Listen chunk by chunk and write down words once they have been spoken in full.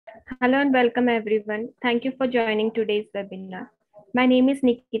Hello and welcome everyone. Thank you for joining today's webinar. My name is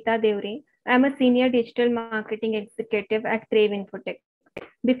Nikita Devre. I am a senior digital marketing executive at Crave InfoTech.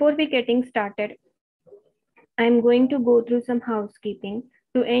 Before we getting started, I am going to go through some housekeeping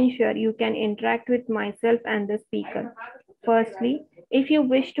to ensure you can interact with myself and the speaker. Firstly, if you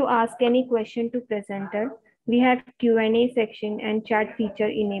wish to ask any question to presenter, we have Q&A section and chat feature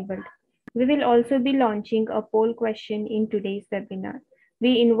enabled. We will also be launching a poll question in today's webinar.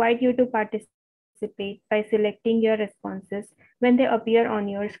 We invite you to participate by selecting your responses when they appear on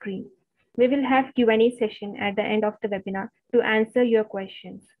your screen. We will have Q&A session at the end of the webinar to answer your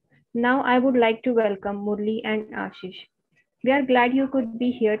questions. Now I would like to welcome Murli and Ashish. We are glad you could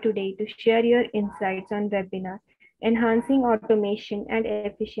be here today to share your insights on webinar, enhancing automation and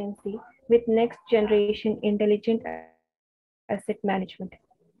efficiency with next generation intelligent asset management.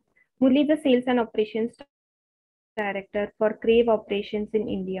 Murli is the Sales and Operations Director for Crave Operations in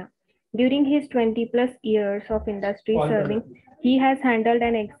India. During his 20 plus years of industry serving, he has handled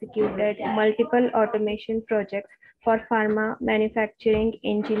and executed multiple automation projects for pharma, manufacturing,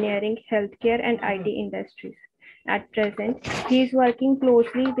 engineering, healthcare, and IT industries. At present, he is working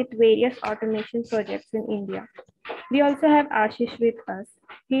closely with various automation projects in India. We also have Ashish with us.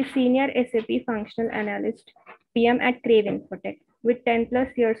 He is Senior SAP Functional Analyst, PM at Crave InfoTech, with 10 plus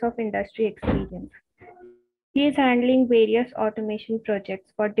years of industry experience. He is handling various automation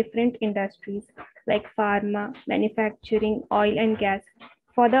projects for different industries like pharma, manufacturing, oil and gas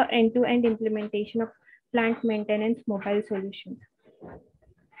for the end-to-end implementation of plant maintenance mobile solutions.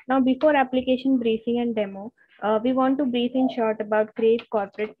 Now, before application briefing and demo, we want to brief in short about Crave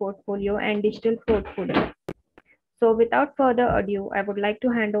corporate portfolio and digital portfolio. So without further ado, I would like to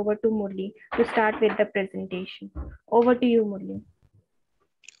hand over to Murli to start with the presentation. Over to you, Murli.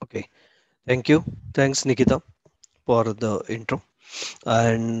 Okay, thank you. Thanks, Nikita, for the intro.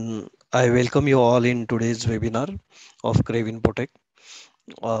 And I welcome you all in today's webinar of Crave InfoTech.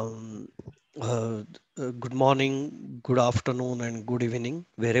 Um, uh, Good morning, good afternoon, and good evening,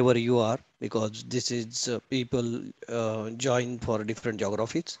 wherever you are, because this is people join for different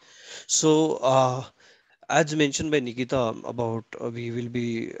geographies. So, as mentioned by Nikita about we will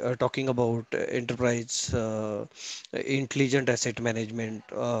be talking about enterprise intelligent asset management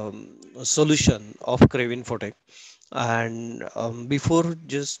solution of Crave InfoTech. And before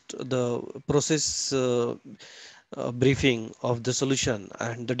just the process briefing of the solution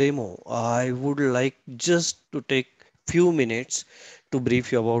and the demo, I would like just to take few minutes to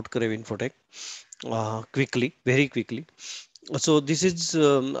brief you about Crave InfoTech quickly, very quickly. So this is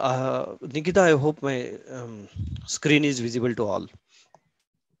Nikita. I hope my screen is visible to all.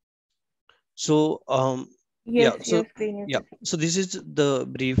 So yeah, Yes, so your screen is yeah, visible. so this is the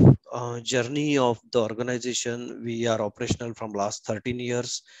brief journey of the organization. We are operational from last 13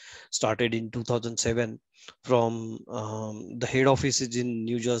 years, started in 2007. From the head office is in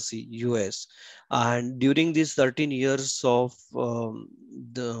New Jersey, US, and during these 13 years of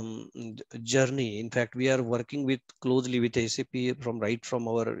the journey, in fact, we are working with closely with SAP from right from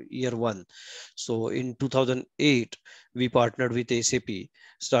our year one. So in 2008, we partnered with SAP,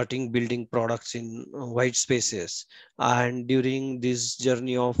 starting building products in white spaces. And during this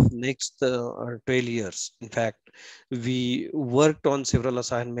journey of next 12 years, in fact, we worked on several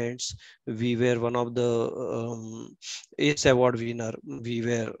assignments. We were one of the ACE award winner. We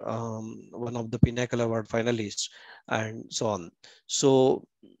were one of the Pinnacle Award finalists, and so on. So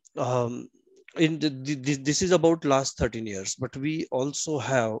um, this is about last 13 years, but we also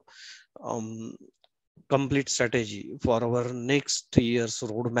have um, complete strategy for our next year's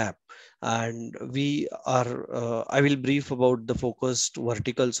roadmap. And we are I will brief about the focused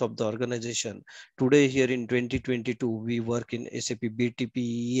verticals of the organization. Today here in 2022 we work in SAP BTP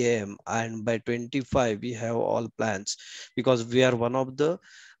EAM, and by 25 we have all plans, because we are one of the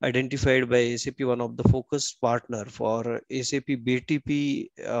identified by SAP one of the focused partner for SAP BTP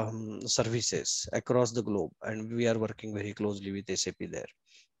services across the globe, and we are working very closely with SAP there.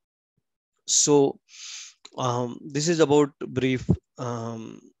 So this is about brief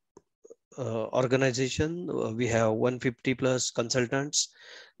organization. We have 150 plus consultants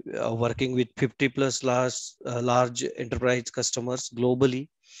working with 50 plus large enterprise customers globally.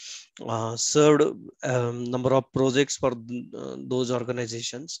 Served number of projects for those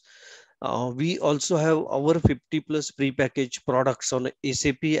organizations. We also have our 50 plus pre-packaged products on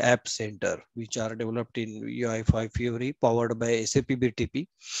SAP App Center, which are developed in UI5 Fiori, powered by SAP BTP.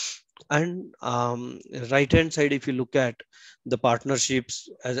 And right hand side, if you look at the partnerships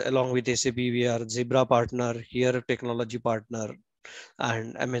along with SAP, we are Zebra partner, here technology partner,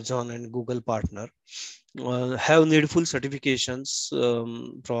 and Amazon and Google partner. have needful certifications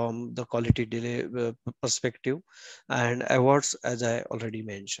from the quality delay perspective, and awards, as I already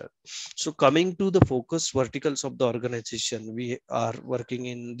mentioned. So coming to the focus verticals of the organization, we are working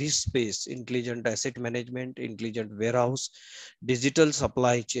in this space: intelligent asset management, intelligent warehouse, digital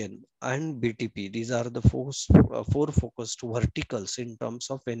supply chain, and BTP. These are the four focused verticals in terms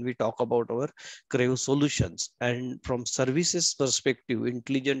of when we talk about our Crave solutions. And from services perspective,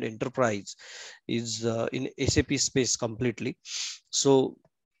 intelligent enterprise is in SAP space completely. So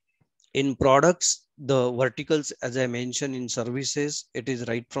in products, the verticals, as I mentioned, in services, it is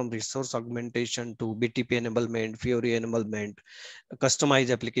right from resource augmentation to BTP enablement, Fiori enablement,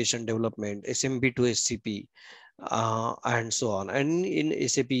 customized application development, SMB to SCP, and so on. And in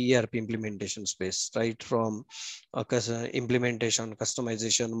SAP ERP implementation space, right from implementation,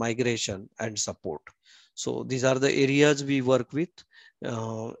 customization, migration, and support. So these are the areas we work with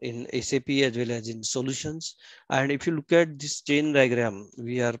in SAP as well as in solutions. And if you look at this chain diagram,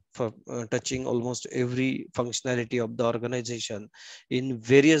 we are touching almost every functionality of the organization in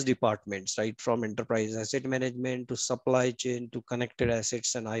various departments, right from enterprise asset management to supply chain to connected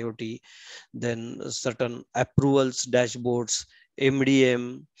assets and IoT, then certain approvals, dashboards,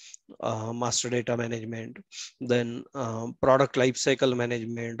 MDM, master data management, then product lifecycle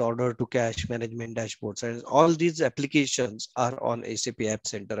management, order to cash management dashboards, and all these applications are on SAP App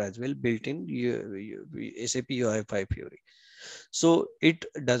Center as well, built in SAP UI5 Fiori. So it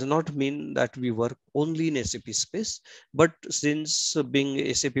does not mean that we work only in SAP space, but since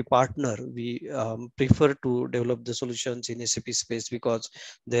being SAP partner, we prefer to develop the solutions in SAP space because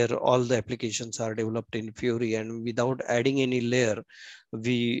there all the applications are developed in Fiori, and without adding any layer,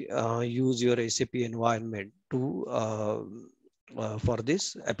 we use your SAP environment to for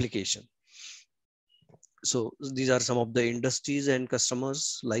this application. So these are some of the industries and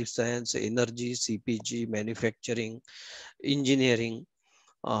customers: life science, energy, CPG, manufacturing, engineering.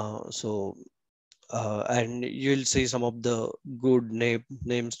 And you'll see some of the good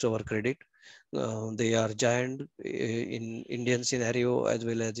names to our credit. They are giant in Indian scenario as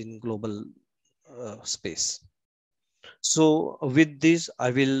well as in global space. So with this,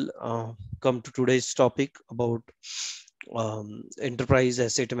 I will come to today's topic about enterprise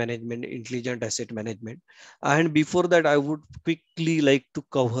asset management, intelligent asset management. And before that, I would quickly like to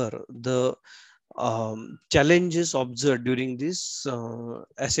cover the challenges observed during this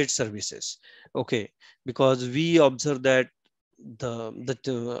asset services. Okay, because we observe that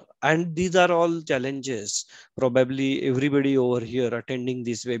and these are all challenges probably everybody over here attending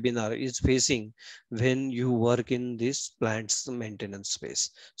this webinar is facing when you work in this plant's maintenance space.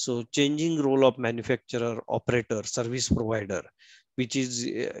 So changing role of manufacturer, operator, service provider, which is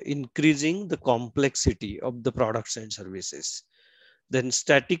increasing the complexity of the products and services. Then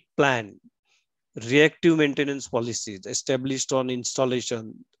static plan, reactive maintenance policies established on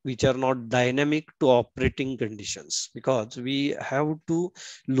installation, which are not dynamic to operating conditions, because we have to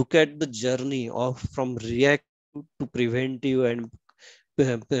look at the journey of from reactive to preventive and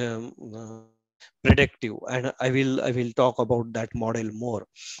predictive, and I will talk about that model more.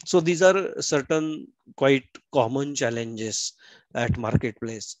 So these are certain quite common challenges at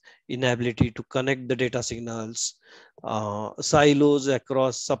marketplace: inability to connect the data signals, silos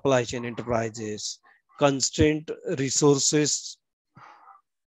across supply chain enterprises, constraint resources,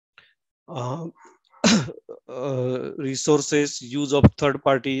 uh, resources, use of third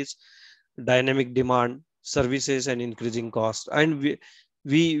parties, dynamic demand, services, and increasing cost. And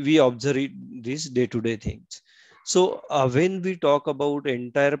we observe these day-to-day things. So when we talk about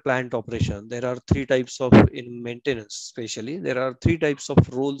entire plant operation, there are three types of in maintenance, especially there are three types of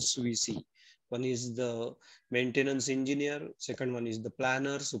roles we see. One is the maintenance engineer, second one is the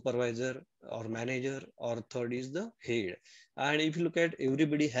planner, supervisor, or manager, or third is the head. And if you look at,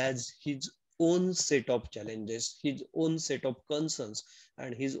 everybody has his own set of challenges, his own set of concerns,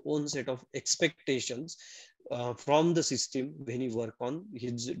 and his own set of expectations from the system when he work on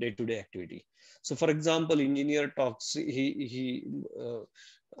his day-to-day activity. So for example, engineer talks, he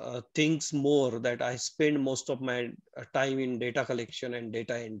thinks more that I spend most of my time in data collection and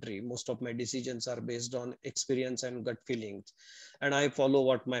data entry. Most of my decisions are based on experience and gut feelings, and I follow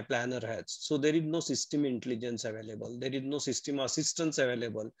what my planner has. So there is no system intelligence available, there is no system assistance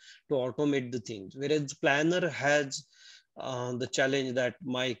available to automate the things, whereas planner has the challenge that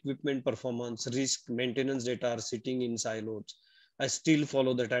my equipment performance, risk, maintenance data are sitting in silos. I still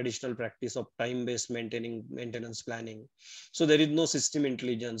follow the traditional practice of time-based maintenance planning. So there is no system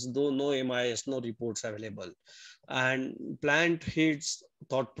intelligence, though no MIS, no reports available. And plant head's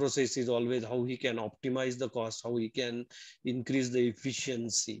thought process is always how he can optimize the cost, how he can increase the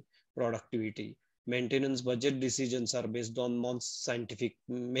efficiency, productivity, maintenance budget decisions are based on non-scientific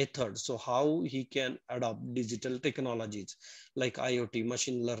methods. So how he can adopt digital technologies like IoT,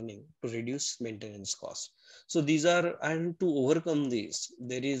 machine learning to reduce maintenance costs. So these are, and to overcome this,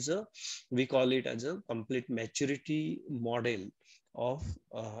 there is a, we call it as a complete maturity model of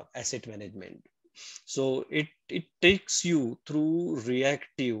asset management. So it takes you through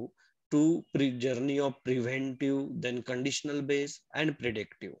reactive to journey of preventive, then conditional base and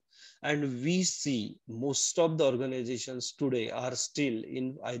predictive. And we see most of the organizations today are still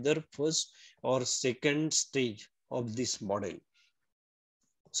in either first or second stage of this model.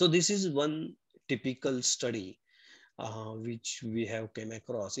 So this is one typical study which we have came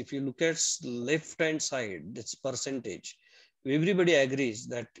across. If you look at left hand side, that's percentage. Everybody agrees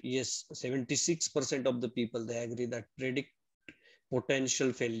that yes, 76% of the people, they agree that predict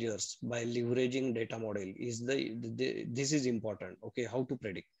potential failures by leveraging data model is this is important. Okay, how to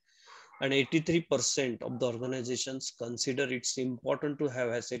predict? And 83% of the organizations consider it's important to have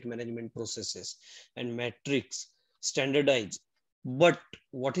asset management processes and metrics standardized. But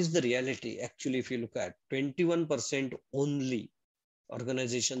what is the reality? Actually, if you look at 21% only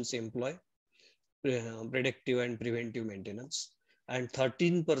organizations employ predictive and preventive maintenance, and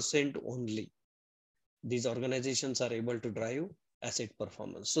 13% only these organizations are able to drive asset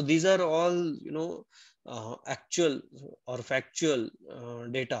performance. So these are all, actual or factual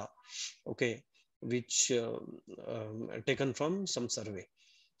data, okay, which taken from some survey.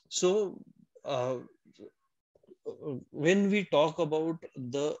 So when we talk about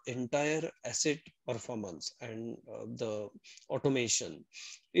the entire asset performance and the automation,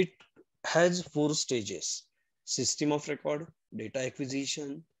 it has 4 stages: system of record, data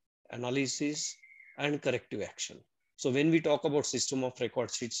acquisition, analysis, and corrective action. So when we talk about system of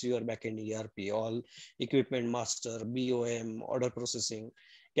records, it's your backend ERP, all equipment master, BOM, order processing,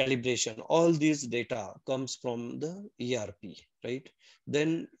 calibration, all these data comes from the ERP, right?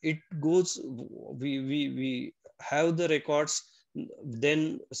 Then it goes, we have the records,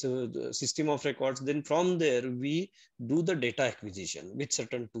 then so the system of records, then from there we do the data acquisition with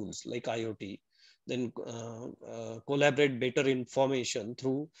certain tools like IoT, then collaborate better information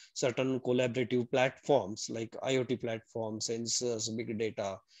through certain collaborative platforms like IoT platforms, sensors, big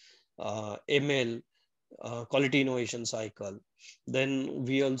data, ML, quality innovation cycle. Then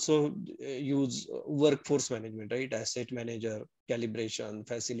we also use workforce management, right? Asset manager, calibration,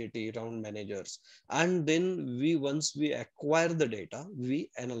 facility, round managers. And then once we acquire the data, we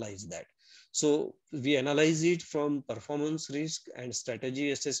analyze that. So we analyze it from performance, risk, and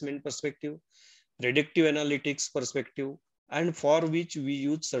strategy assessment perspective, predictive analytics perspective, and for which we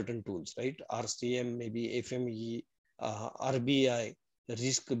use certain tools, right? RCM, maybe FME, RBI,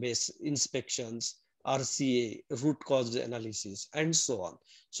 risk-based inspections, RCA, root cause analysis, and so on.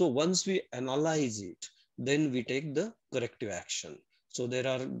 So once we analyze it, then we take the corrective action. So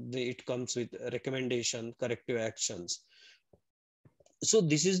it comes with recommendation, corrective actions. So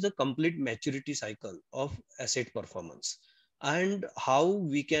this is the complete maturity cycle of asset performance, and how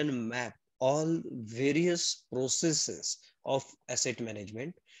we can map all various processes of asset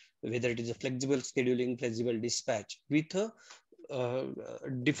management, whether it is a flexible scheduling, flexible dispatch, with a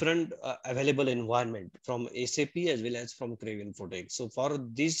different available environment from SAP as well as from Crave InfoTech. So for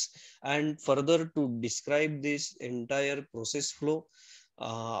this and further to describe this entire process flow,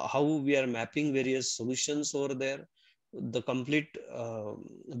 how we are mapping various solutions over there, the complete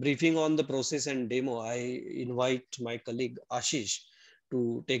briefing on the process and demo, I invite my colleague Ashish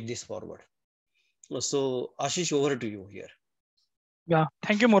to take this forward. So Ashish, over to you here. Yeah,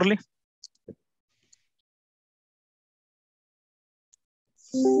 thank you, Murali.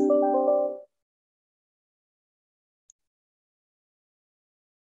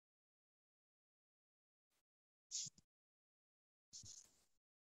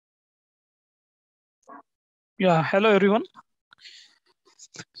 Yeah, hello everyone.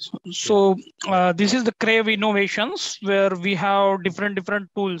 So this is the Crave Innovations, where we have different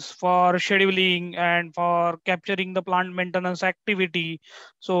tools for scheduling and for capturing the plant maintenance activity.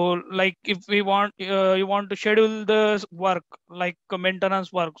 So like if we want you want to schedule the work like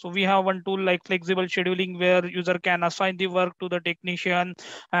maintenance work, so we have one tool like flexible scheduling, where user can assign the work to the technician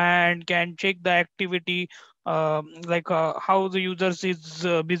and can check the activity, how the users is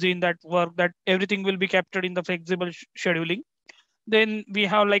busy in that work, that everything will be captured in the flexible scheduling. Then we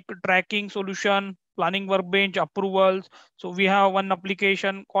have like tracking solution, planning workbench, approvals. So we have one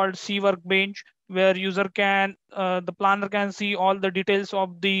application called C Workbench, where user can, the planner can see all the details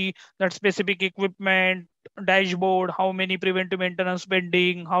of that specific equipment, dashboard, how many preventive maintenance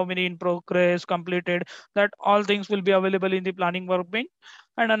pending, how many in progress, completed, that all things will be available in the planning workbench.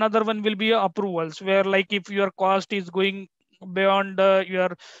 And another one will be approvals, where like if your cost is going beyond your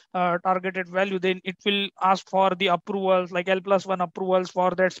targeted value, then it will ask for the approvals, like L+1 approvals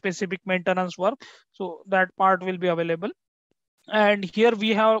for that specific maintenance work. So that part will be available. And here we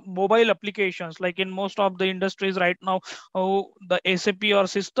have mobile applications, like in most of the industries right now, how the SAP or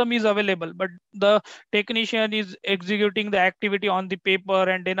system is available, but the technician is executing the activity on the paper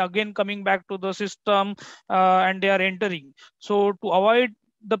and then again coming back to the system, and they are entering. So to avoid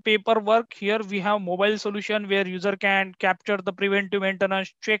the paperwork, here we have mobile solution where user can capture the preventive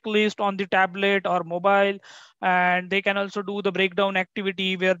maintenance checklist on the tablet or mobile, and they can also do the breakdown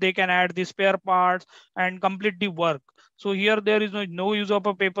activity where they can add the spare parts and complete the work. So here there is no use of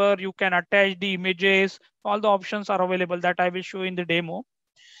a paper. You can attach the images. All the options are available that I will show in the demo.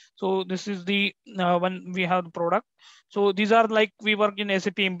 So this is the one we have the product. So these are like we work in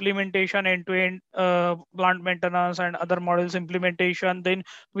SAP implementation, end-to-end plant maintenance and other models implementation. Then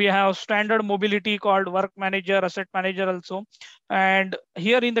we have standard mobility called work manager, asset manager also. And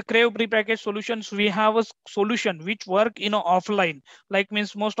here in the Crave prepackaged solutions, we have a solution which work offline. Like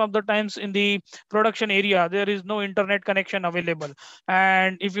means most of the times in the production area, there is no internet connection available.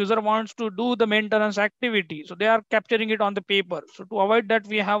 And if user wants to do the maintenance activity, so they are capturing it on the paper. So to avoid that,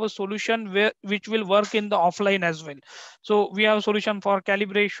 we have a solution which will work in the offline as well. So we have a solution for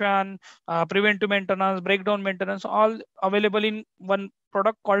calibration, preventive maintenance, breakdown maintenance, all available in one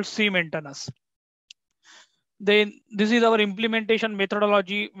product called C maintenance. Then this is our implementation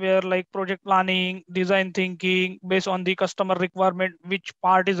methodology, where like project planning, design thinking based on the customer requirement, which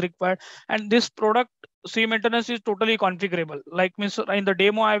part is required. And this product C maintenance is totally configurable. Like means in the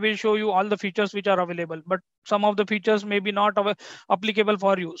demo, I will show you all the features which are available, but some of the features may be not applicable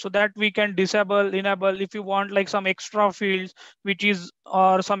for you. So that we can disable, enable if you want like some extra fields, which is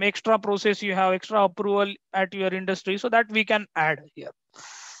or some extra process you have extra approval at your industry. So that we can add here.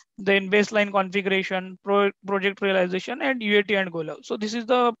 Then baseline configuration, project realization, and UAT and go live. So this is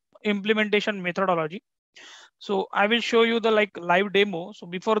the implementation methodology. So I will show you the like live demo. So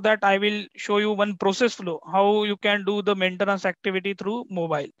before that, I will show you one process flow, how you can do the maintenance activity through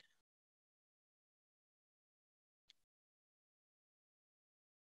mobile.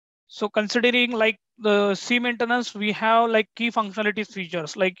 So considering like the C maintenance, we have like key functionalities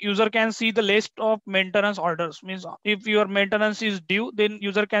features, like user can see the list of maintenance orders. Means if your maintenance is due, then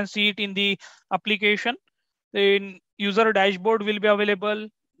user can see it in the application. Then user dashboard will be available.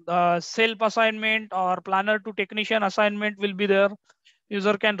 The self assignment or planner to technician assignment will be there.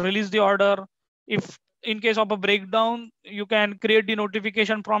 User can release the order. If in case of a breakdown, you can create the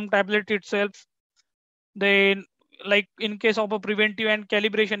notification from tablet itself. Then like in case of a preventive and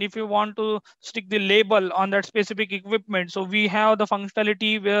calibration, if you want to stick the label on that specific equipment, so we have the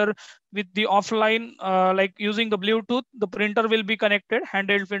functionality where with the offline, like using the Bluetooth, the printer will be connected,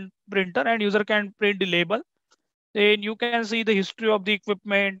 handheld printer, and user can print the label. Then you can see the history of the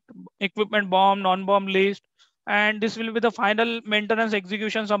equipment bomb, non-bomb list, and this will be the final maintenance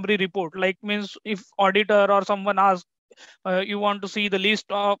execution summary report. Like means if auditor or someone asks, you want to see the list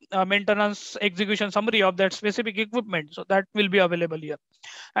of maintenance execution summary of that specific equipment, so that will be available here.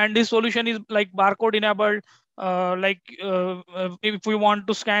 And this solution is like barcode enabled. If we want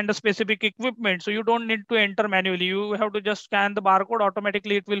to scan the specific equipment, so you don't need to enter manually. You have to just scan the barcode,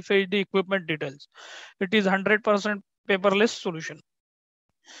 automatically it will fetch the equipment details. It is 100% paperless solution.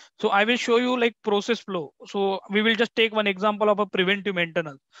 So I will show you like process flow. So we will just take one example of a preventive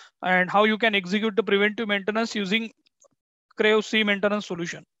maintenance and how you can execute the preventive maintenance using Crave C maintenance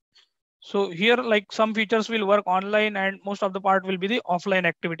solution. So here, like some features will work online and most of the part will be the offline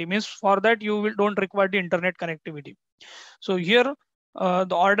activity. Means for that you don't require the internet connectivity. So here,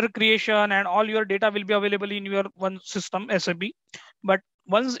 the order creation and all your data will be available in your one system SAP. But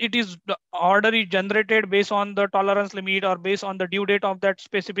once the order is generated based on the tolerance limit or based on the due date of that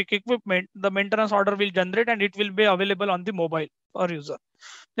specific equipment, the maintenance order will generate and it will be available on the mobile for user.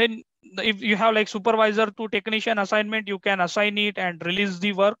 Then if you have like supervisor to technician assignment, you can assign it and release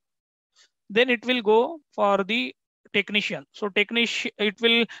the work. Then it will go for the technician. So technician, it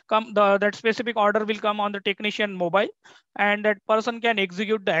will come, that specific order will come on the technician mobile and that person can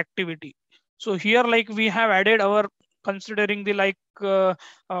execute the activity. So here like we have added our, considering the like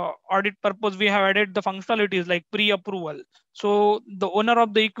audit purpose, we have added the functionalities like pre-approval. So the owner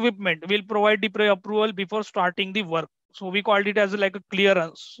of the equipment will provide the pre-approval before starting the work. So we called it as like a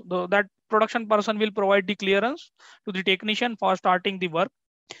clearance. That production person will provide the clearance to the technician for starting the work.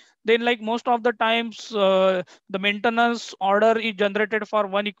 Then like most of the times, the maintenance order is generated for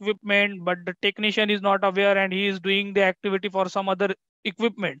one equipment, but the technician is not aware and he is doing the activity for some other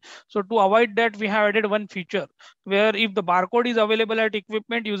equipment. So to avoid that, we have added one feature where if the barcode is available at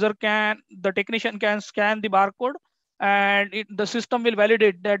equipment, the technician can scan the barcode, and the system will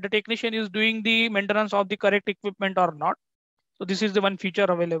validate that the technician is doing the maintenance of the correct equipment or not. So this is the one feature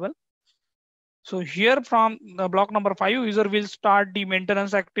available. So here from the block number 5, user will start the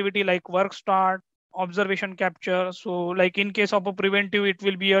maintenance activity like work start, observation capture. So like in case of a preventive, it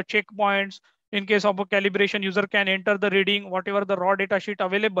will be a checkpoints. In case of a calibration, user can enter the reading, whatever the raw data sheet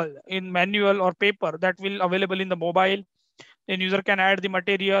available in manual or paper that will available in the mobile. Then user can add the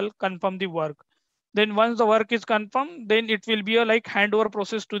material, confirm the work. Then once the work is confirmed, then it will be a like handover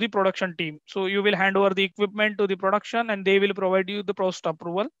process to the production team. So you will hand over the equipment to the production and they will provide you the post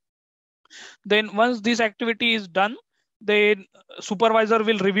approval. Then once this activity is done, the supervisor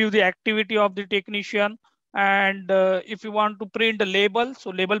will review the activity of the technician. And if you want to print a label,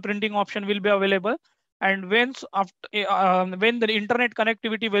 so label printing option will be available. And when the internet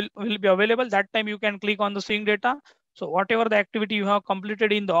connectivity will be available, that time you can click on the sync data. So whatever the activity you have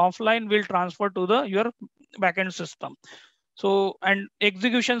completed in the offline will transfer to your backend system. So, and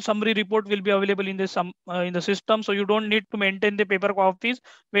execution summary report will be available in the system. So you don't need to maintain the paper copies.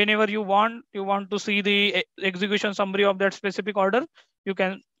 Whenever you want to see the execution summary of that specific order, you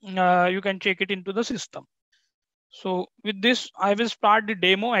can check it into the system. So with this, I will start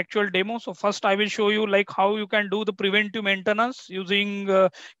the actual demo. So first I will show you like how you can do the preventive maintenance using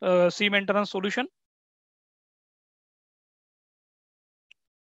C maintenance solution.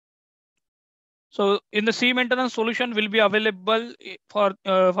 So in the C maintenance solution will be available for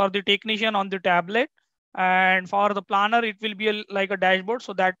the technician on the tablet, and for the planner it will be like a dashboard.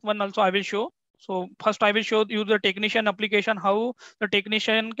 So that one also I will show. So first I will show you the technician application, how the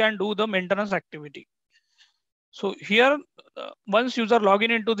technician can do the maintenance activity. So here, once user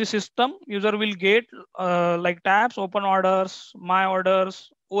login into the system, user will get like tabs, open orders, my orders,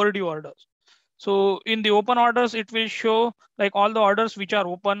 overdue orders. So in the open orders, it will show like all the orders which are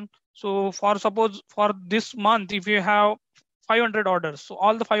open. So suppose for this month, if you have 500 orders, so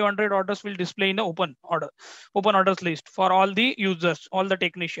all the 500 orders will display in the open orders list for all the users, all the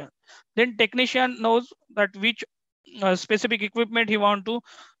technician. Then technician knows that which specific equipment he want to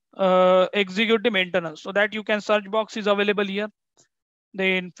execute the maintenance. So that you can search box is available here.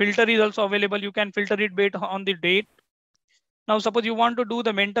 Then filter is also available. You can filter it based on the date. Now, suppose you want to do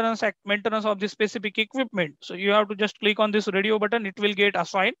the maintenance of this specific equipment. So you have to just click on this radio button. It will get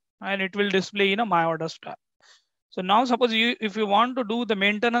assigned and it will display in a My Orders tab. So now suppose if you want to do the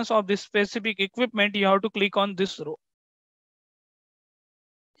maintenance of this specific equipment, you have to click on this row.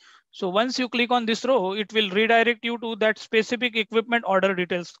 So once you click on this row, it will redirect you to that specific equipment order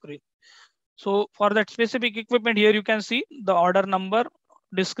details screen. So for that specific equipment here, you can see the order number,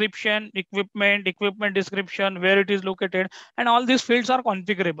 description, equipment description, where it is located, and all these fields are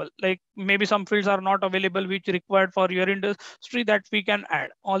configurable. Like maybe some fields are not available, which required for your industry, that we can add.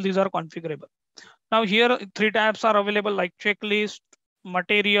 All these are configurable. Now here 3 tabs are available like checklist,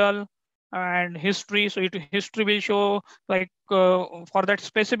 material, and history. So history will show like for that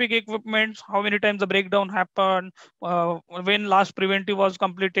specific equipment, how many times the breakdown happened, when last preventive was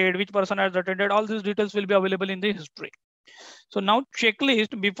completed, which person has attended, all these details will be available in the history. So now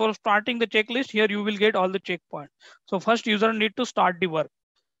checklist, before starting the checklist, here you will get all the checkpoints. So first user need to start the work.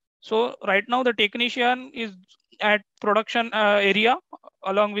 So right now the technician is at production area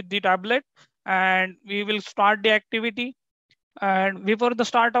along with the tablet, and we will start the activity. And before the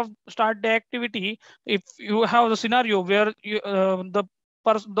start the activity, if you have the scenario where the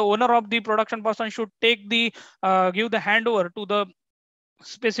owner of the production person should take the give the handover to the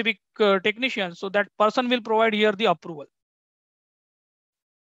specific technician, so that person will provide here the approval.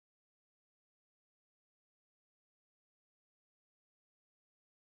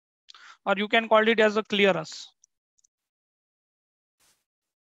 Or you can call it as a clearance.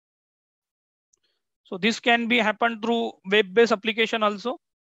 So this can be happened through web-based application also.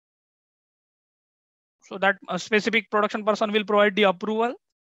 So that a specific production person will provide the approval,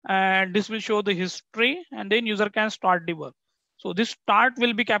 and this will show the history, and then user can start the work. So this start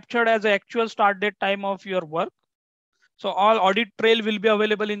will be captured as the actual start date time of your work. So all audit trail will be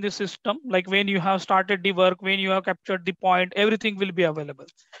available in the system, like when you have started the work, when you have captured the point, everything will be available.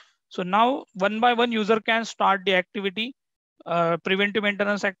 So now one by one user can start the activity, preventive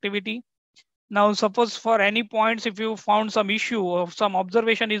maintenance activity. Now, suppose for any points, if you found some issue or some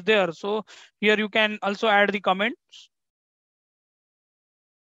observation is there, so here you can also add the comments.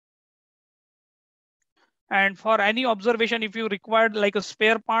 And for any observation, if you required like a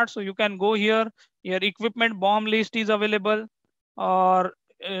spare part, so you can go here. Your equipment BOM list is available, or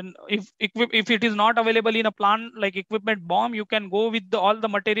if it is not available in a plant like equipment BOM, you can go with all the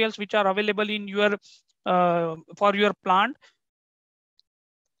materials which are available in your for your plant.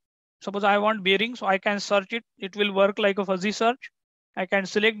 Suppose I want bearing, so I can search it. It will work like a fuzzy search. I can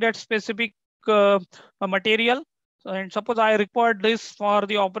select that specific material. So, and suppose I require this for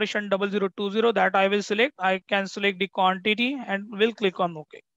the operation 0020, that I will select. I can select the quantity and will click on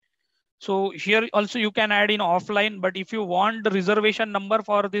OK. So here also you can add in offline, but if you want the reservation number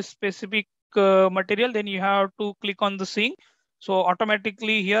for this specific material, then you have to click on the sync. So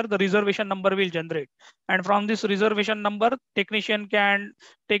automatically here the reservation number will generate. And from this reservation number, technician can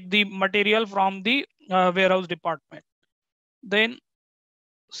take the material from the warehouse department. Then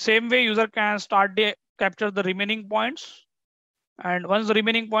same way user can start the capture the remaining points. And once the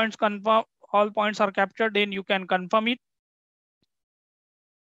remaining points confirm, all points are captured, then you can confirm it.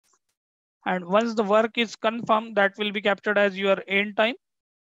 And once the work is confirmed, that will be captured as your end time.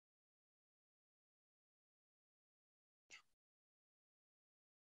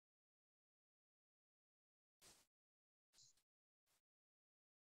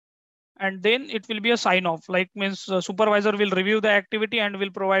 And then it will be a sign off, like means supervisor will review the activity and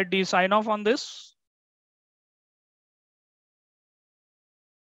will provide the sign off on this.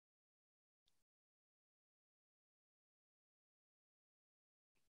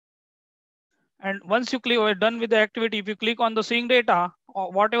 And once you are done with the activity, if you click on the sync data,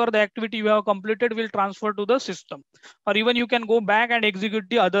 or whatever the activity you have completed will transfer to the system, or even you can go back and execute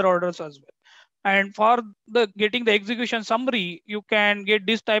the other orders as well. And for the getting the execution summary, you can get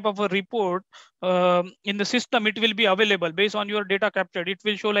this type of a report in the system. It will be available based on your data captured. It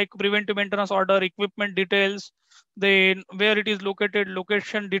will show like preventive maintenance order, equipment details, then where it is located,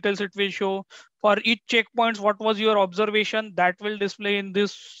 location details it will show. For each checkpoints, what was your observation, that will display in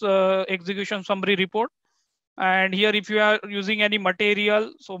this execution summary report. And here, if you are using any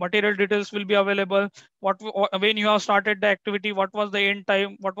material, so material details will be available. When you have started the activity, what was the end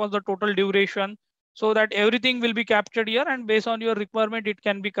time, what was the total duration, so that everything will be captured here, and based on your requirement, it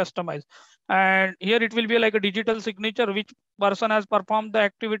can be customized. And here it will be like a digital signature, which person has performed the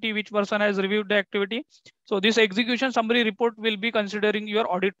activity, which person has reviewed the activity. So this execution summary report will be considering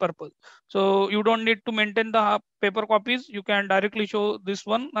your audit purpose. So you don't need to maintain the paper copies. You can directly show this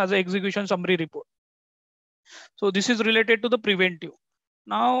one as an execution summary report. So this is related to the preventive.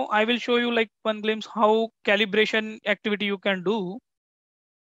 Now I will show you like one glimpse how calibration activity you can do.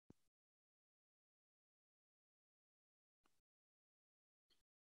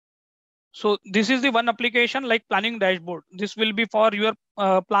 So this is the one application like planning dashboard. This will be for your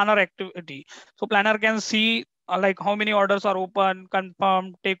planner activity. So planner can see like how many orders are open,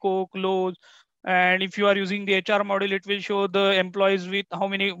 confirmed, take-o, close. And if you are using the HR module, it will show the employees with how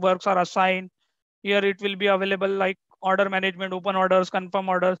many works are assigned. Here it will be available like order management, open orders, confirm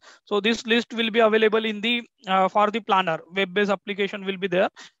orders. So this list will be available in the for the planner. Web-based application will be there,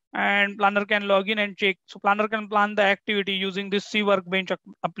 and planner can log in and check. So planner can plan the activity using this C workbench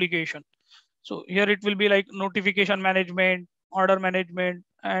application. So here it will be like notification management, order management,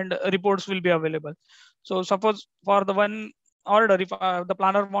 and reports will be available. So suppose for the one order, if the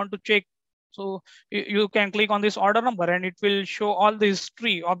planner want to check, so you can click on this order number and it will show all the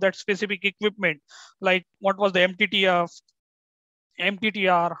history of that specific equipment, like what was the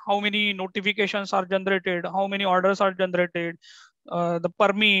MTTR, how many notifications are generated, how many orders are generated, the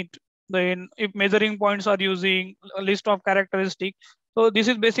permit, then if measuring points are using, a list of characteristics. So this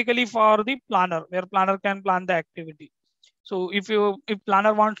is basically for the planner, where planner can plan the activity. So if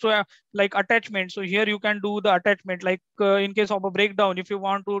planner wants to like attachment, so here you can do the attachment, like in case of a breakdown, if you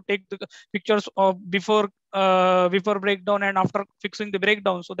want to take the pictures of before breakdown and after fixing the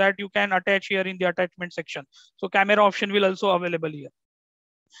breakdown, so that you can attach here in the attachment section. So camera option will also available here.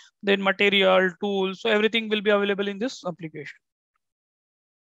 Then material, tools, so everything will be available in this application.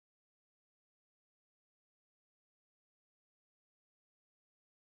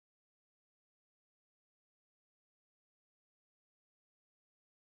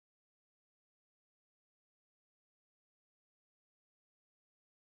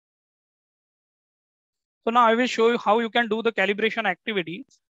 So now I will show you how you can do the calibration activity.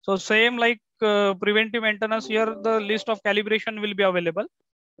 So same like preventive maintenance, here the list of calibration will be available,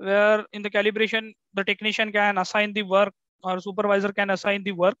 where in the calibration, the technician can assign the work or supervisor can assign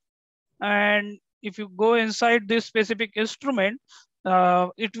the work. And if you go inside this specific instrument,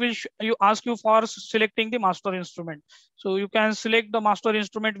 it will ask you for selecting the master instrument. So you can select the master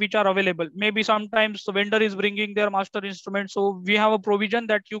instrument which are available. Maybe sometimes the vendor is bringing their master instrument. So we have a provision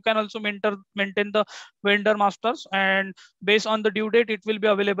that you can also maintain the vendor masters, and based on the due date, it will be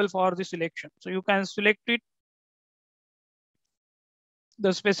available for the selection. So you can select it,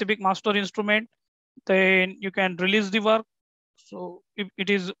 the specific master instrument, then you can release the work. So if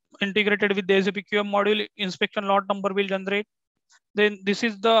it is integrated with the SAP QM module, inspection lot number will generate. Then this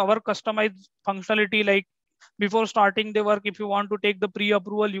is our customized functionality. Like before starting the work, if you want to take the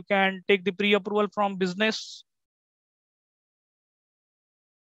pre-approval, you can take the pre-approval from business.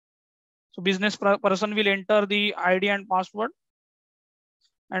 So business person will enter the ID and password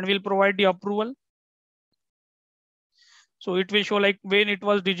and will provide the approval. So it will show like when it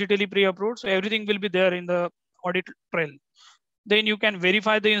was digitally pre-approved. So everything will be there in the audit trail. Then you can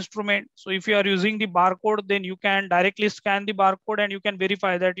verify the instrument. So if you are using the barcode, then you can directly scan the barcode and you can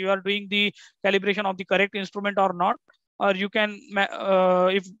verify that you are doing the calibration of the correct instrument or not. Or you can,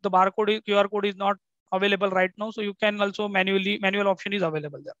 if the barcode QR code is not available right now, so you can also manual option is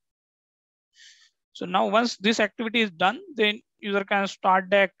available there. So now once this activity is done, then user can start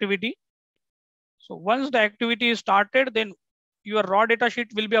the activity. So once the activity is started, then your raw data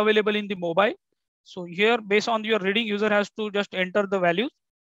sheet will be available in the mobile. So here, based on your reading, user has to just enter the values.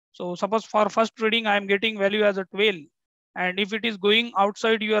 So suppose for first reading, I am getting value as a 12. And if it is going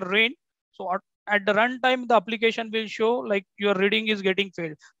outside your range, so at the runtime, the application will show like your reading is getting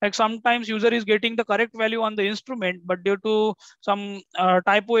failed. Like sometimes user is getting the correct value on the instrument, but due to some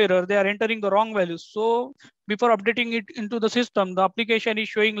typo error, they are entering the wrong values. So before updating it into the system, the application is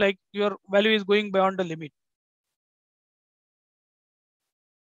showing like your value is going beyond the limit.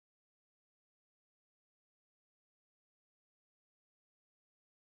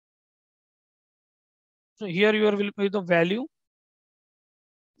 So here you will be the value,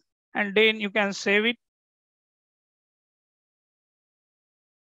 and then you can save it.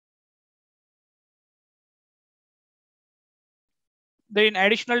 Then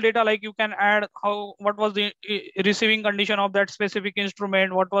additional data, like you can add what was the receiving condition of that specific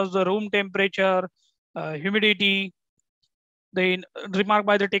instrument, what was the room temperature, humidity, then remark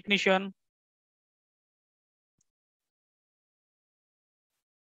by the technician,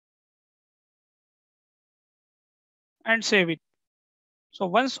 and save it. So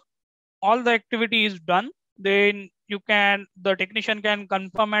once all the activity is done, then the technician can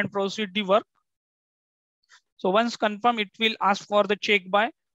confirm and proceed the work. So once confirmed, it will ask for the check by.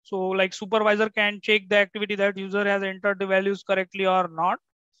 So like supervisor can check the activity that user has entered the values correctly or not,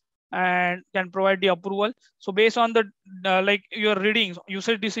 and can provide the approval. So based on the like your readings,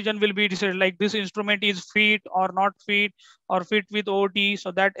 usage decision will be decided like this instrument is fit or not fit, or fit with OT.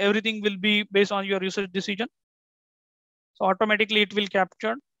 So that everything will be based on your usage decision. So automatically it will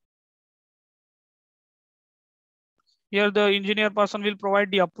capture. Here the engineer person will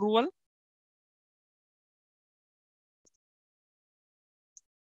provide the approval.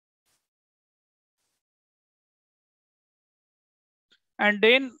 And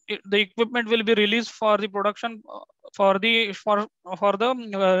then the equipment will be released for the production for the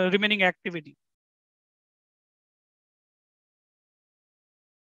remaining activity.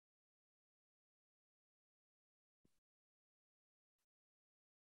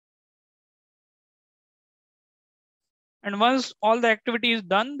 And once all the activity is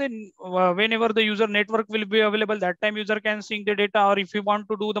done, then whenever the user network will be available, that time user can sync the data. Or if you want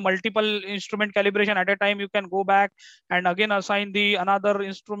to do the multiple instrument calibration at a time, you can go back and again assign the another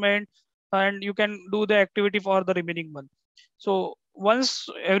instrument, and you can do the activity for the remaining one. So once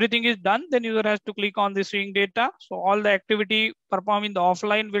everything is done, then user has to click on the sync data. So all the activity performed in the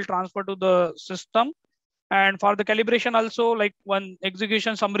offline will transfer to the system. And for the calibration also, like one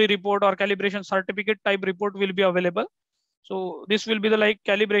execution summary report or calibration certificate type report will be available. So this will be the like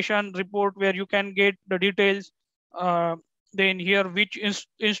calibration report where you can get the details. Then here, which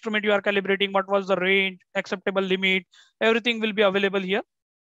instrument you are calibrating, what was the range, acceptable limit, everything will be available here.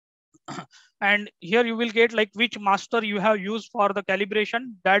 And here you will get like which master you have used for the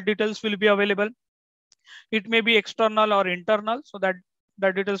calibration, that details will be available. It may be external or internal, so that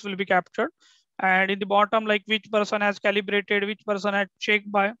details will be captured. And in the bottom, like which person has calibrated, which person had checked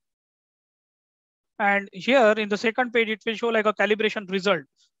by. And here in the second page, it will show like a calibration result.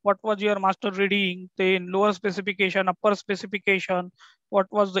 What was your master reading, then lower specification, upper specification, what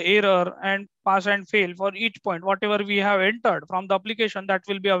was the error, and pass and fail for each point. Whatever we have entered from the application, that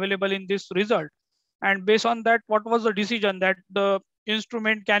will be available in this result. And based on that, what was the decision that the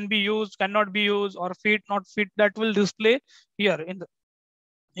instrument can be used, cannot be used, or fit, not fit, that will display here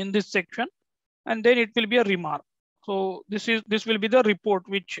in this section. And then it will be a remark. So this will be the report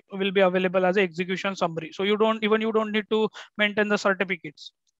which will be available as an execution summary. So you don't need to maintain the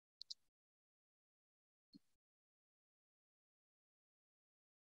certificates.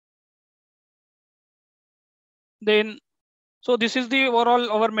 Then, so this is the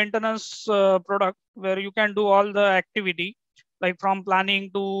overall our maintenance product where you can do all the activity like from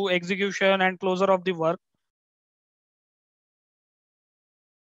planning to execution and closure of the work.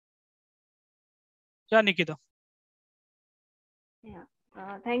 Yeah, Nikita. Yeah.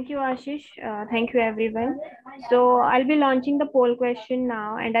 Thank you, Ashish. Thank you, everyone. So I'll be launching the poll question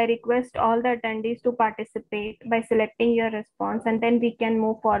now, and I request all the attendees to participate by selecting your response, and then we can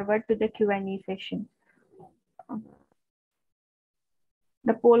move forward to the Q&A session.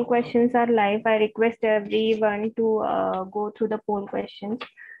 The poll questions are live. I request everyone to go through the poll questions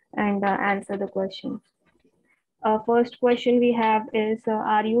and answer the questions. First question we have is,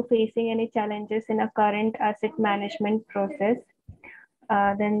 are you facing any challenges in a current asset management process?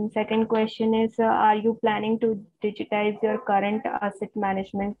 Then second question is, are you planning to digitize your current asset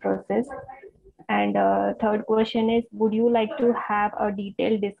management process? And third question is, would you like to have a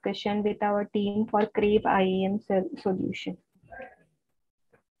detailed discussion with our team for Crave IAM solution?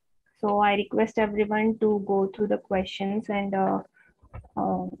 So I request everyone to go through the questions and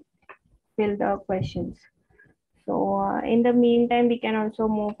fill the questions. So in the meantime, we can also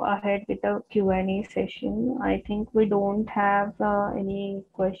move ahead with the Q&A session. I think we don't have any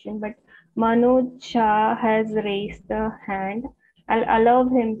question, but Manoj Shah has raised the hand. I'll allow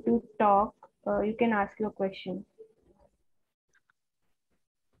him to talk. You can ask your question.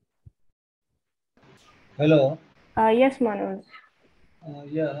 Hello. Yes, Manoj.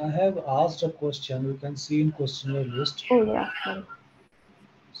 Yeah, I have asked a question. You can see in questionnaire list. Oh, yeah. Sorry.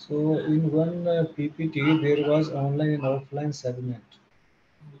 So in one PPT, there was online and offline segment.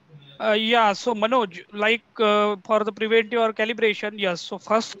 Yeah, so Manoj, like for the preventive or calibration, yes. So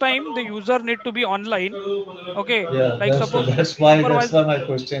first time the user need to be online. Okay, Yeah, like suppose that's supervisor. why my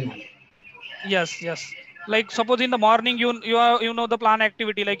question. Yes. Like suppose in the morning you know the plan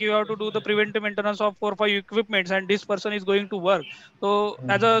activity, like you have to do the preventive maintenance of 4 or 5 equipments, and this person is going to work. So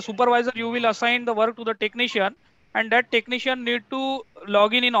as a supervisor, you will assign the work to the technician, and that technician need to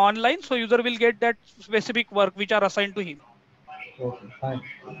log in online. So user will get that specific work which are assigned to him. Okay, fine.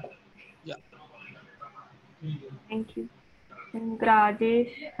 Yeah. Thank you. And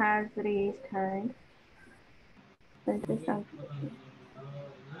Rajesh has raised hand.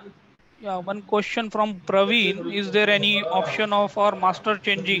 Yeah, one question from Praveen: is there any option of our master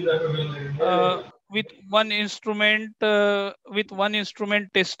changing with one instrument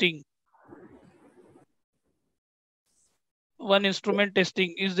testing? One instrument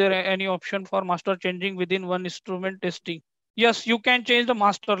testing. Is there any option for master changing within one instrument testing? Yes, you can change the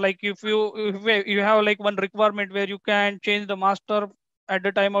master. Like if you have like one requirement where you can change the master at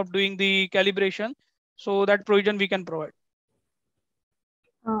the time of doing the calibration, so that provision we can provide.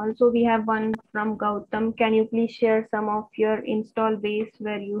 Also, we have one from Gautam. Can you please share some of your install base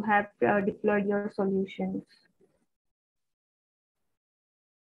where you have deployed your solutions?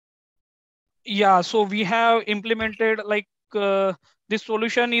 Yeah, so we have implemented like this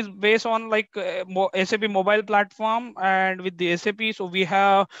solution is based on like SAP mobile platform, and with the SAP, so we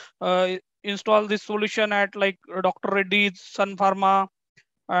have installed this solution at like Dr. Reddy's, Sun Pharma,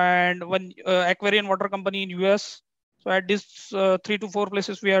 and one Aquarian Water Company in US. So at this 3 to 4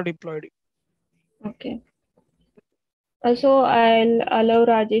 places we have deployed it. Okay. Also, I'll allow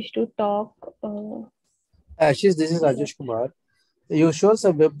Rajesh to talk. Ashish, this is Rajesh Kumar. You show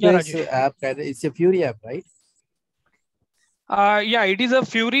some Yeah, web-based Rajesh. app. It's a Fury app, right? Yeah, it is a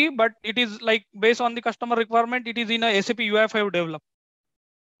Fury, but it is like based on the customer requirement. It is in a SAP UI5 developed.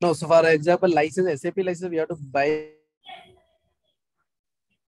 No, so for example, license, SAP license, we have to buy.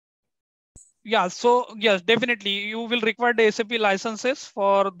 Yeah, so yes, definitely you will require the SAP licenses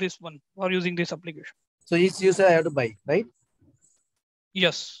for this one, for using this application. So each user I have to buy, right?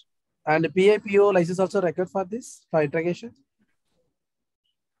 Yes. And PIPO license also required for this, for integration?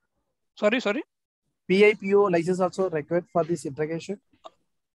 Sorry. PIPO license also required for this integration?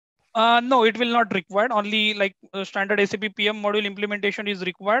 No, it will not required. Only like standard SAP PM module implementation is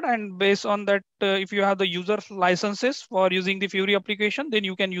required, and based on that, if you have the user licenses for using the Fury application, then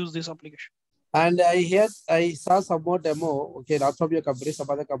you can use this application. And I saw some more demo. Okay, not from your company, some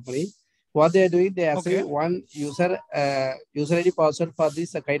other company. What they are doing, they assign one user ID password for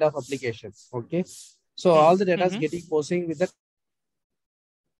this kind of application. Okay, so all the data is getting posting with the.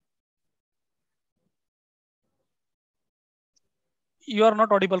 You are not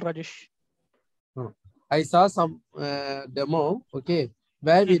audible, Rajesh. I saw some demo, okay,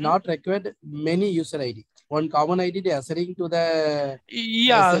 where we not required many user ID. one common ID they assigning to the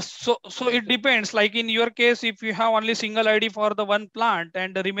Yeah, so it depends. Like in your case, if you have only single ID for the one plant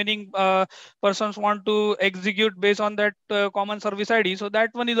and the remaining persons want to execute based on that common service ID, so that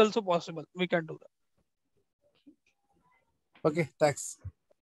one is also possible. We can do that. Okay, thanks.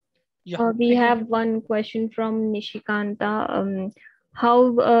 Yeah, We have one question from Nishikanta.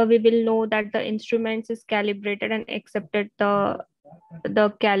 How we will know that the instruments is calibrated and accepted the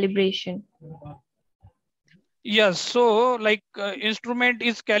calibration? yes. So like instrument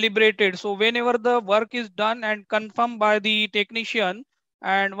is calibrated. So whenever the work is done and confirmed by the technician,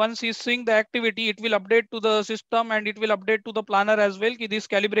 and once he's seeing the activity, it will update to the system and it will update to the planner as well. This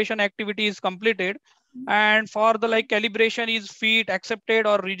calibration activity is completed. And for the like calibration is feed accepted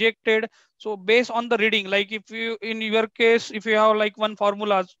or rejected. So based on the reading, like if you, in your case, if you have like one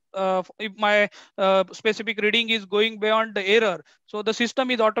formula, if my specific reading is going beyond the error, so the system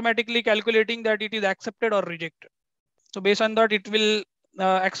is automatically calculating that it is accepted or rejected. So based on that, it will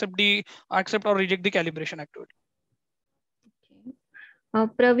accept or reject the calibration activity.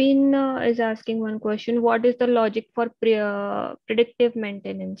 Praveen is asking one question. What is the logic for predictive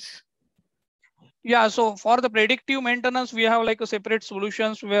maintenance? Yeah, so for the predictive maintenance, we have like a separate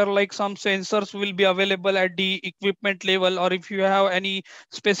solutions where like some sensors will be available at the equipment level, or if you have any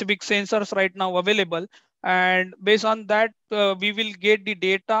specific sensors right now available, and based on that, we will get the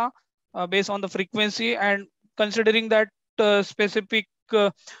data based on the frequency, and considering that specific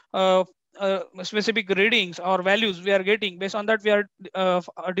specific readings or values we are getting, based on that we are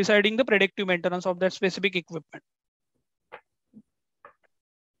deciding the predictive maintenance of that specific equipment.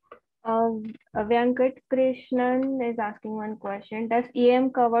 Venkat Krishnan is asking one question. Does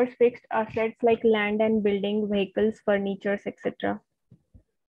EM covers fixed assets like land and building, vehicles, furnitures, etc.?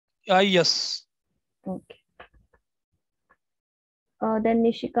 Yes. Okay. Then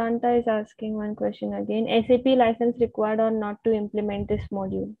Nishikanta is asking one question again. SAP license required or not to implement this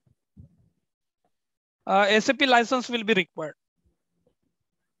module? SAP license will be required.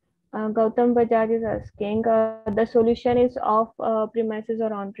 Gautam Bajaj is asking, the solution is off premises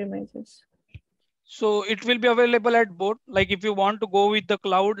or on premises? So it will be available at both. Like if you want to go with the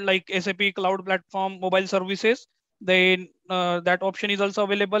cloud, like SAP Cloud Platform Mobile Services, then that option is also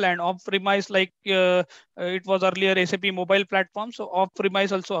available. And off-premise, like it was earlier SAP Mobile Platform, so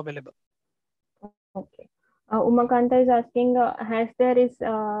off-premise also available. Okay. Umakanta is asking, has there is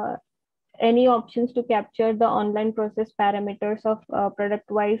any options to capture the online process parameters of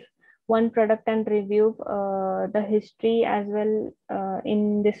product-wise one product and review the history as well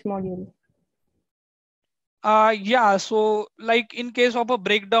in this module? Yeah, so like in case of a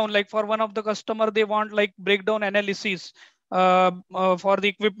breakdown, like for one of the customer, they want like breakdown analysis for the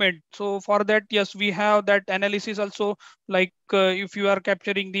equipment. So for that, yes, we have that analysis also. Like if you are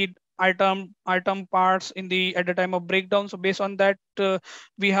capturing the item parts in the at the time of breakdown, so based on that,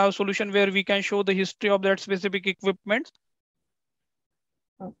 we have solution where we can show the history of that specific equipment.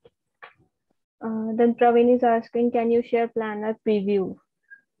 Okay. Then Praveen is asking, can you share planner preview?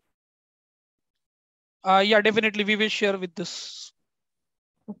 Yeah, definitely we will share with this.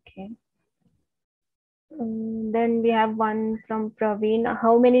 Okay. Then we have one from Praveen.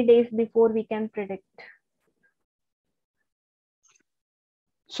 How many days before we can predict?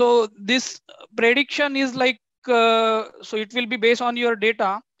 So this prediction is like, so it will be based on your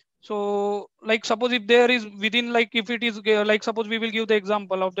data. So like suppose if there is within, like if it is like suppose we will give the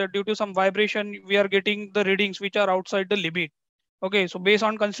example of that due to some vibration, we are getting the readings which are outside the limit. Okay, so based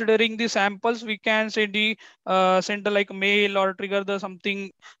on considering the samples, we can send the like mail or trigger the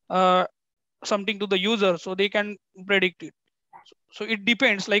something to the user so they can predict it. So it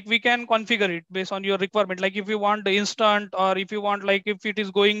depends, like we can configure it based on your requirement. Like if you want the instant, or if you want like if it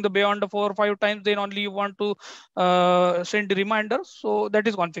is going the beyond the 4 or 5 times, then only you want to send the reminder. So that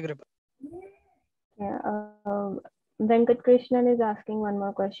is configurable. Yeah. Venkat Krishnan is asking one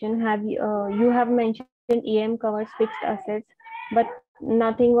more question. Have you have mentioned EM covers fixed assets, but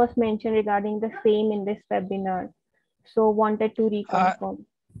nothing was mentioned regarding the same in this webinar. So wanted to reconfirm.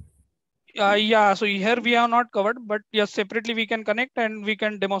 Yeah, so here we have not covered, but yes, separately we can connect and we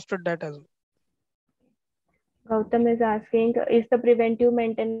can demonstrate that as well. Gautam is asking, is the preventive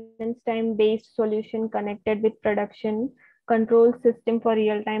maintenance time based solution connected with production control system for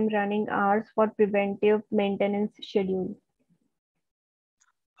real-time running hours for preventive maintenance schedule?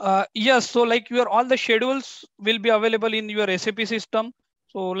 Yes, so like all the schedules will be available in your SAP system.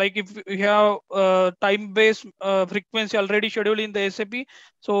 So like if you have time-based frequency already scheduled in the SAP,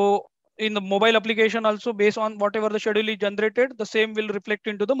 so in the mobile application also, based on whatever the schedule is generated, the same will reflect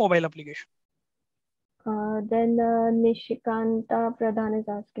into the mobile application. Then Nishikanta Pradhan is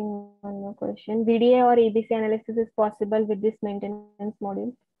asking one more question. VDA or ABC analysis is possible with this maintenance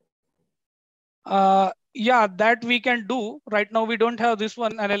module? Yeah, that we can do. Right now, we don't have this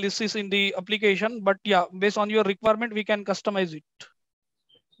one analysis in the application, but yeah, based on your requirement, we can customize it.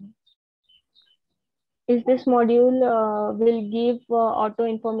 Is this module will give auto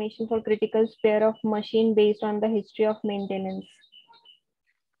information for critical spare of machine based on the history of maintenance?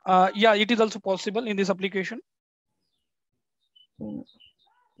 Yeah, it is also possible in this application.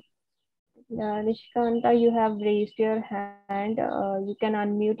 Nishikanta, you have raised your hand. You can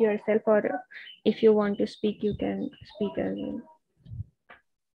unmute yourself, or if you want to speak, you can speak as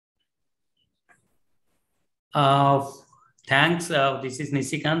well. Thanks. This is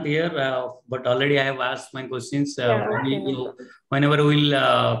Nishikant here, but already I have asked my questions. Whenever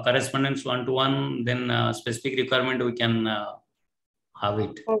we'll correspondence one-to-one, then specific requirement we can have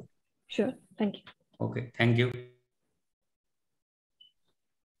it. Oh, sure. Thank you. Okay. Thank you.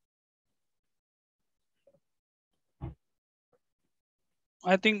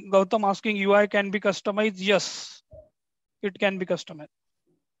 I think Gautam asking UI can be customized. Yes, it can be customized.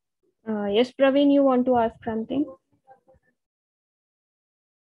 Yes, Praveen, you want to ask something?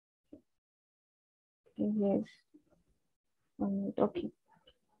 Yes. Okay,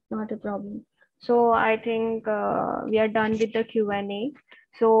 not a problem. So I think we are done with the Q&A.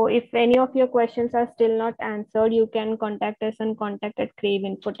 So if any of your questions are still not answered, you can contact us on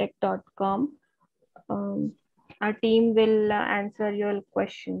contact@craveinfotech.com. Our team will answer your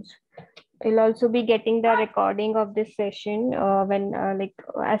questions. We'll also be getting the recording of this session when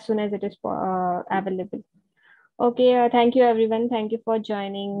as soon as it is available. Okay, thank you everyone. Thank you for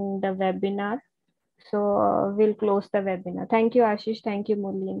joining the webinar. So we'll close the webinar. Thank you, Ashish. Thank you,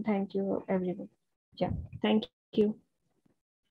 Murleen. Thank you, everyone. Yeah, thank you.